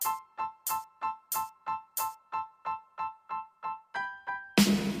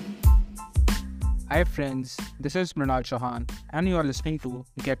Hi friends, this is Mrinal Chauhan and you are listening to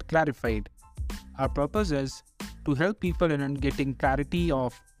Get Clarified. Our purpose is to help people in getting clarity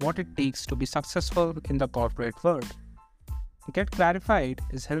of what it takes to be successful in the corporate world. Get Clarified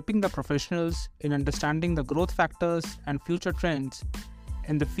is helping the professionals in understanding the growth factors and future trends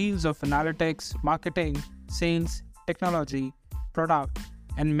in the fields of analytics, marketing, sales, technology, product,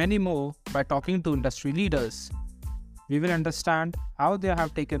 and many more by talking to industry leaders. We will understand how they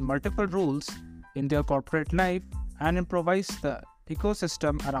have taken multiple roles in their corporate life and improvise the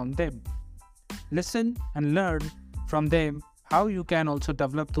ecosystem around them. Listen and learn from them how you can also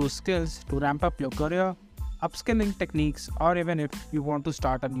develop those skills to ramp up your career, upskilling techniques, or even if you want to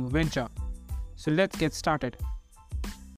start a new venture. So let's get started.